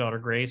Mansion. My daughter,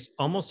 Grace,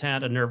 almost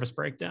had a nervous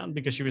breakdown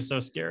because she was so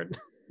scared.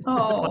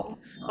 Oh,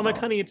 I'm like,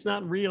 honey, it's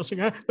not real. She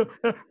goes,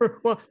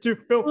 want to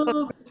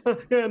go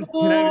again.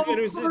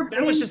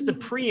 That was just the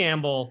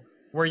preamble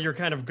where you're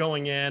kind of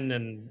going in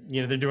and,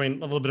 you know, they're doing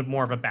a little bit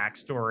more of a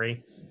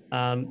backstory.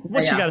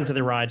 Once she got into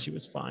the ride, she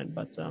was fine.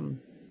 But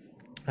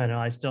I know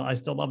I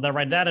still love that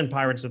ride. That and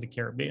Pirates of the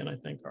Caribbean, I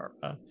think, are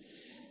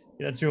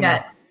two of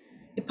my.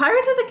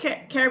 Pirates of the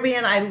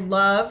Caribbean, I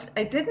loved.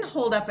 It didn't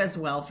hold up as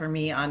well for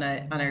me on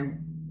a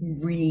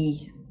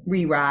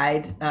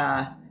re-ride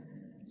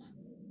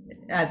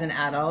as an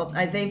adult.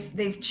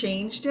 They've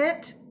changed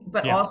it,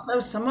 but also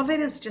some of it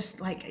is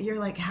just like, you're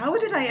like, how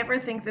did I ever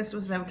think this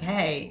was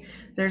okay?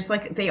 There's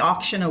like, they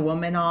auction a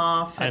woman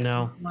off at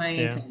some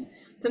point, and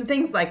some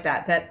things like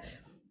that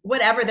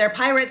whatever, they're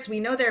pirates, we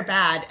know they're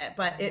bad,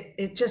 but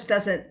it just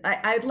doesn't.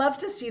 I'd love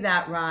to see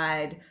that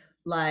ride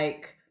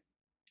like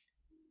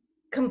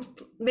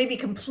maybe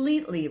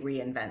completely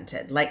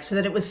reinvented, like so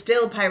that it was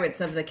still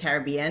Pirates of the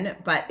Caribbean,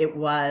 but it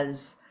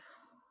was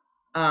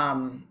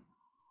some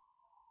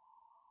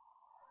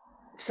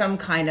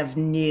kind of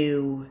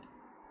new,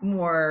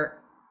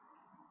 more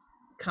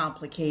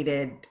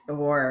complicated,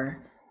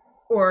 or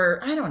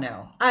I don't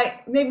know,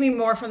 maybe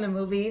more from the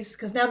movies,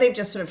 because now they've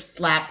just sort of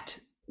slapped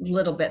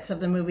little bits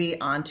of the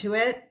movie onto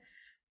it.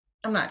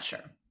 I'm not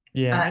sure.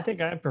 Yeah, I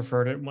think I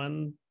preferred it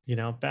when, you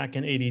know, back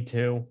in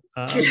 '82,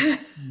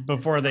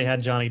 before they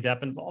had Johnny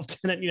Depp involved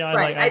in it. You know,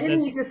 I didn't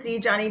need to see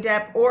Johnny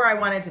Depp, or I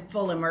wanted to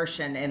full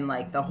immersion in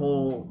like the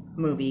whole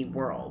movie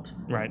world.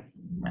 Right.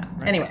 Yeah.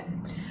 Anyway.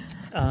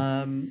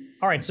 All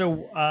right.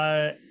 So,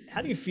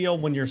 how do you feel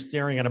when you're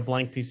staring at a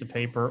blank piece of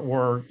paper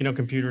or, you know,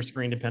 computer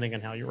screen, depending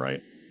on how you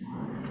write?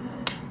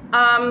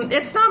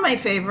 It's not my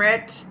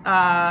favorite.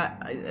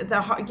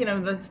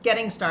 The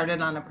getting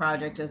started on a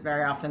project is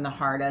very often the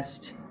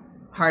hardest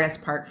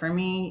part for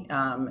me,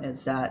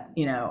 is that,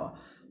 you know,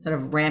 sort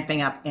of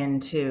ramping up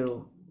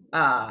into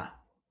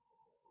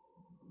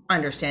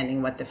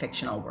understanding what the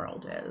fictional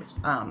world is.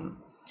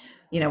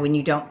 You know, when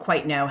you don't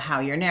quite know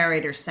how your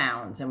narrator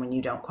sounds, and when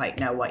you don't quite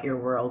know what your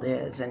world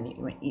is, and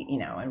you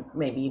know, and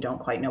maybe you don't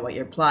quite know what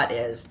your plot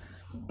is,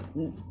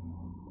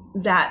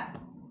 that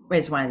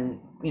is when,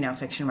 you know,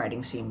 fiction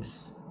writing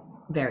seems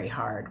very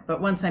hard.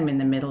 But once I'm in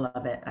the middle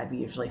of it, I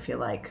usually feel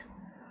like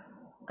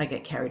I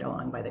get carried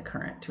along by the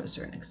current to a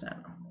certain extent.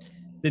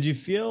 Did you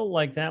feel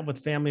like that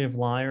with Family of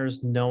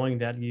Liars, knowing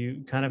that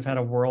you kind of had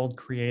a world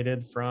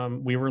created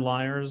from We Were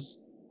Liars?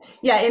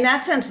 Yeah, in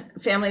that sense,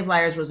 Family of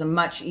Liars was a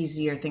much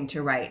easier thing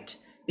to write,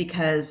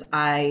 because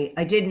I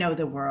did know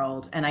the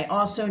world, and I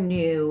also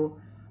knew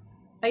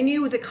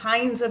the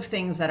kinds of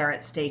things that are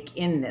at stake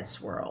in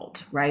this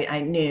world, right?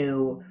 I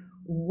knew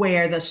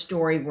where the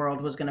story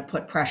world was going to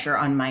put pressure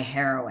on my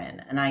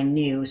heroine, and I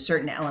knew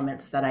certain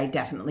elements that I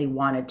definitely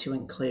wanted to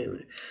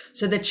include.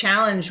 So the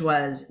challenge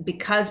was,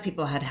 because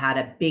people had had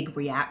a big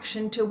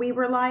reaction to We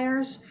Were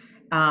Liars,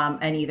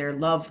 and either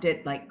loved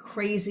it like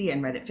crazy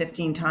and read it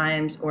 15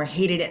 times, or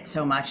hated it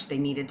so much they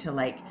needed to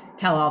like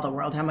tell all the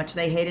world how much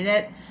they hated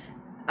it.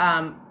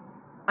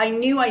 I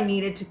knew I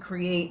needed to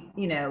create,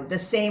 you know, the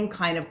same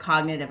kind of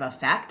cognitive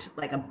effect,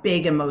 like a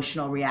big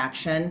emotional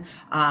reaction,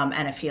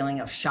 and a feeling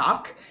of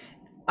shock.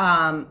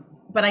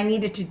 But I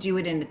needed to do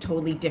it in a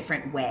totally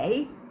different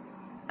way.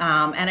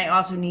 And I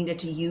also needed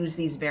to use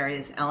these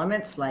various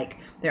elements, like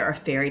there are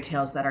fairy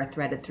tales that are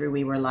threaded through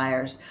We Were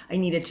Liars. I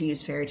needed to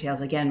use fairy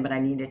tales again, but I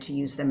needed to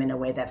use them in a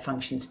way that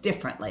functions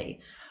differently,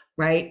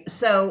 right?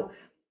 So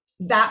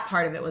that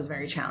part of it was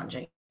very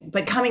challenging.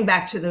 But coming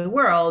back to the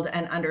world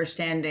and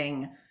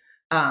understanding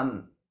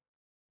the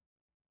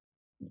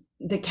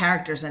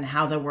characters and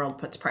how the world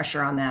puts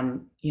pressure on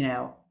them, you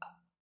know,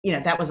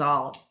 that was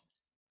all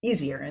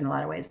easier in a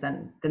lot of ways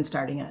than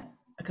starting a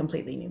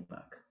completely new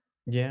book.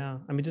 Yeah.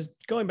 I mean, just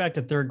going back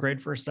to third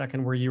grade for a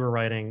second, where you were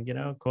writing,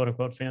 quote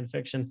unquote fan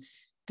fiction.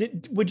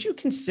 Would you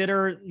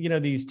consider,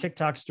 these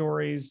TikTok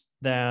stories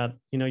that,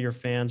 your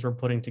fans were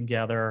putting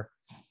together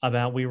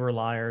about We Were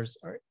Liars,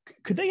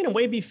 could they in a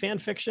way be fan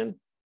fiction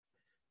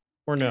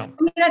or no? I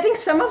mean, I think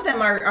some of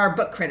them are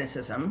book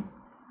criticism,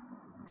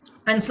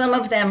 and some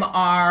of them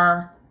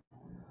are,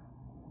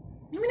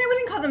 I mean, I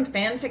wouldn't call them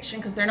fan fiction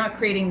because they're not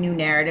creating new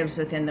narratives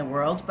within the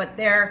world, but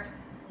they're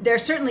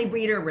certainly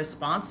reader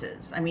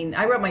responses. I mean,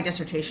 I wrote my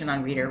dissertation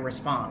on reader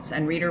response,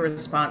 and reader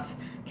response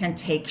can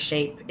take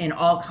shape in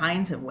all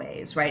kinds of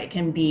ways, right? It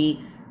can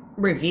be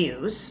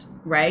reviews,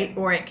 right?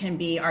 Or it can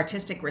be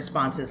artistic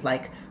responses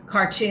like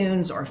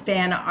cartoons or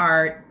fan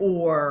art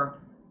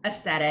or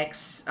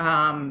aesthetics,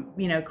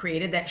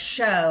 created that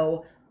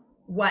show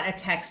what a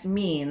text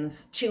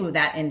means to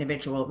that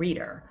individual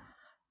reader.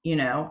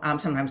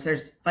 Sometimes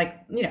there's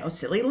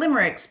silly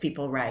limericks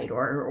people write,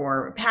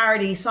 or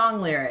parody song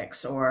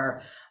lyrics,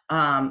 or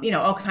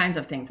all kinds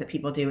of things that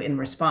people do in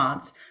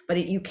response.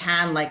 But you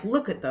can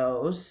look at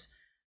those,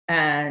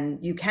 and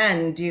you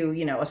can do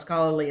a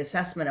scholarly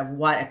assessment of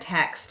what a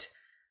text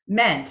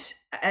meant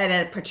at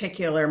a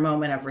particular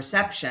moment of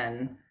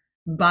reception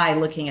by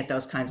looking at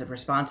those kinds of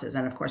responses.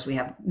 And of course, we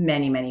have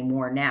many, many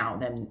more now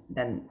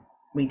than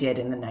we did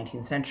in the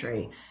 19th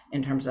century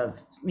in terms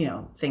of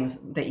things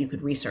that you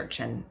could research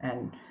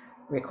and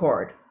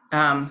record.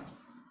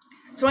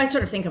 So I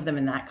sort of think of them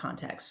in that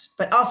context.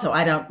 But also,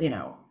 I don't,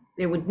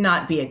 it would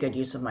not be a good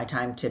use of my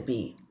time to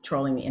be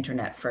trolling the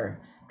internet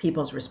for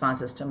people's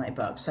responses to my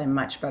books. I'm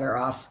much better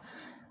off,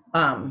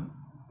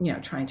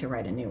 trying to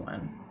write a new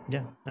one.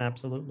 Yeah,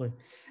 absolutely.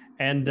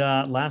 And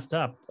last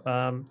up,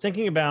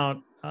 thinking about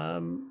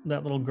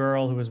that little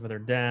girl who was with her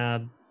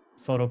dad,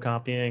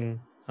 photocopying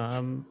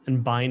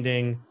and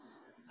binding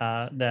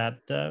that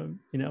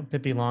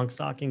Pippi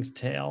Longstocking's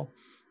tale.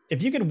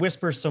 If you could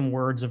whisper some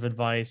words of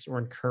advice or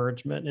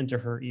encouragement into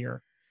her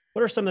ear,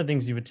 what are some of the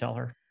things you would tell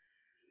her?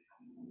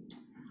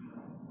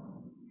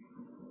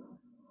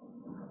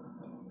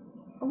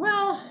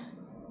 Well,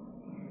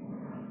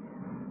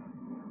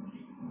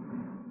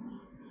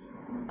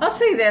 I'll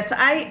say this.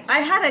 I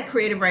had a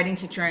creative writing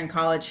teacher in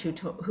college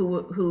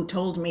who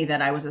told me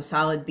that I was a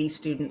solid B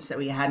student, so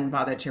he hadn't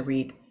bothered to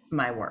read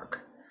my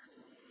work.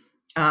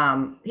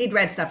 He'd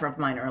read stuff of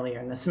mine earlier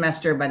in the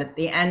semester, but at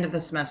the end of the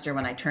semester,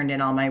 when I turned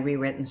in all my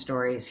rewritten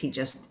stories, he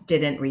just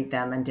didn't read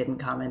them and didn't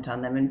comment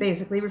on them, and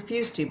basically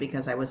refused to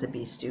because I was a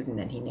B student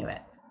and he knew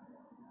it,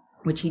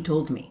 which he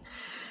told me.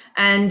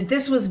 And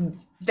this was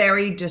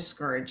very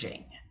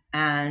discouraging.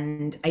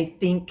 And I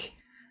think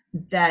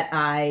that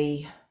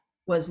I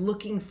was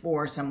looking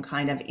for some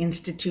kind of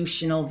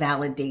institutional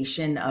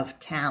validation of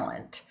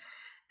talent.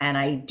 And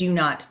I do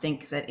not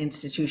think that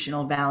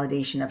institutional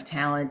validation of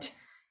talent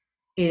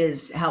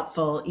is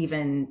helpful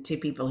even to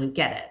people who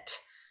get it,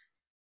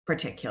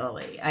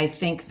 particularly. I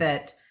think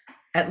that,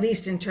 at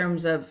least in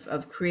terms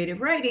of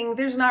creative writing,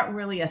 there's not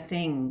really a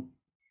thing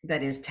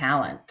that is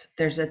talent.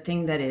 There's a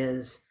thing that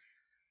is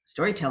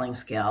storytelling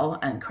skill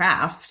and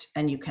craft,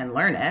 and you can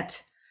learn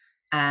it.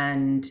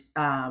 And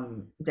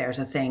there's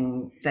a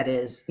thing that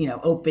is,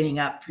 opening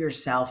up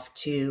yourself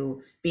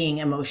to being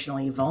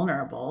emotionally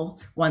vulnerable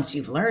once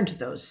you've learned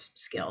those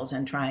skills,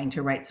 and trying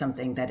to write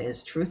something that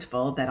is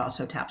truthful, that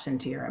also taps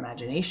into your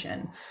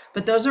imagination.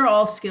 But those are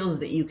all skills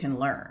that you can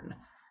learn.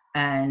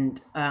 And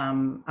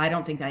I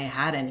don't think I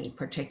had any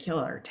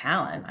particular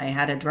talent. I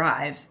had a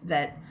drive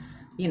that,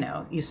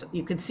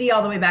 you could see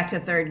all the way back to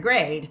third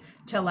grade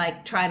to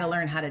try to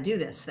learn how to do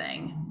this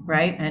thing,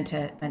 right? And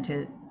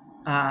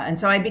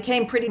so I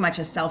became pretty much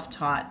a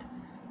self-taught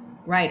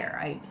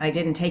writer. I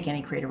didn't take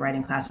any creative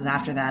writing classes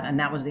after that, and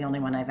that was the only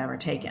one I've ever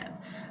taken.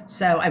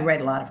 So I read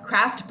a lot of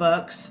craft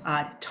books,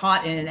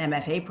 taught in an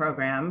MFA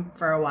program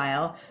for a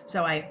while.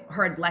 So I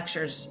heard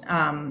lectures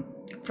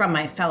from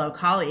my fellow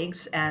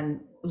colleagues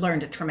and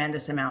learned a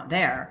tremendous amount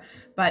there.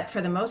 But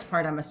for the most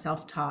part, I'm a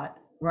self-taught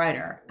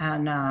writer,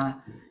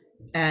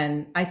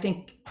 and I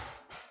think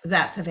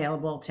that's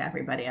available to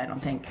everybody. I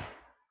don't think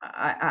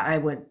I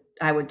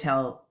would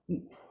tell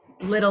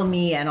little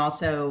me, and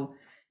also,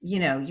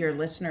 your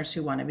listeners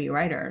who want to be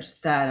writers,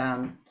 that,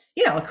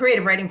 a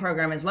creative writing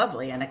program is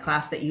lovely, and a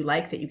class that you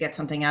like, that you get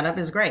something out of,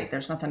 is great.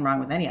 There's nothing wrong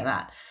with any of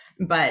that.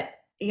 But,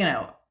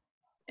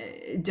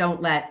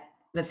 don't let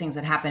the things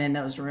that happen in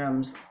those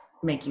rooms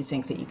make you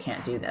think that you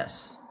can't do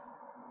this.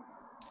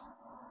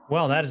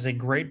 Well, that is a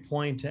great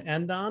point to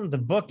end on. The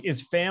book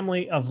is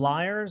Family of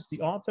Liars.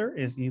 The author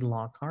is E.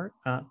 Lockhart.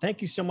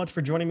 Thank you so much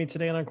for joining me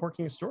today on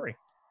Uncorking a Story.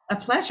 A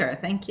pleasure.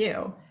 Thank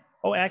you.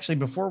 Oh, actually,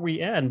 before we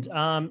end,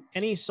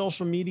 any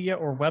social media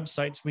or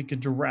websites we could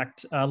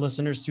direct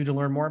listeners to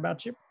learn more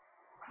about you?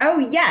 Oh,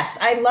 yes.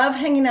 I love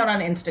hanging out on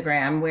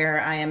Instagram,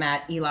 where I am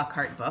at E.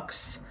 Lockhart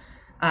Books,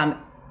 Lockhart.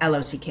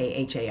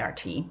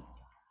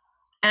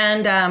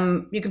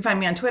 And you can find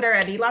me on Twitter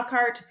at E.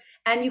 Lockhart.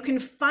 And you can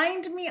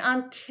find me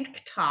on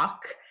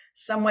TikTok,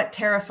 somewhat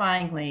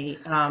terrifyingly,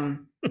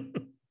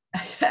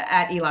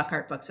 at E.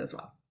 Lockhart Books as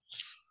well.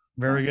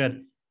 Very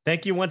good.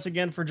 Thank you once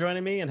again for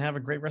joining me, and have a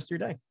great rest of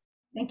your day.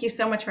 Thank you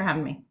so much for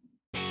having me.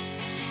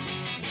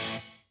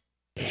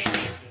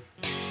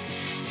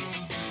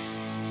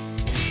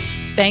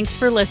 Thanks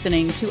for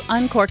listening to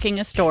Uncorking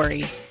a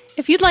Story.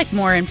 If you'd like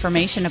more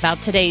information about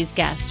today's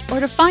guest or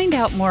to find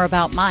out more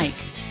about Mike,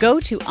 go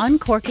to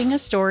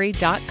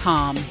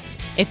uncorkingastory.com.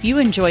 If you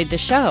enjoyed the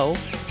show,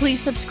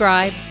 please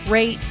subscribe,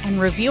 rate, and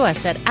review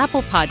us at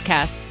Apple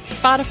Podcasts,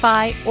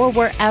 Spotify, or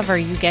wherever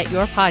you get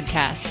your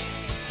podcasts.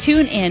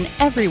 Tune in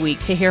every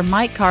week to hear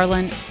Mike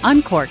Carlin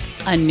uncork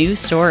a new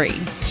story.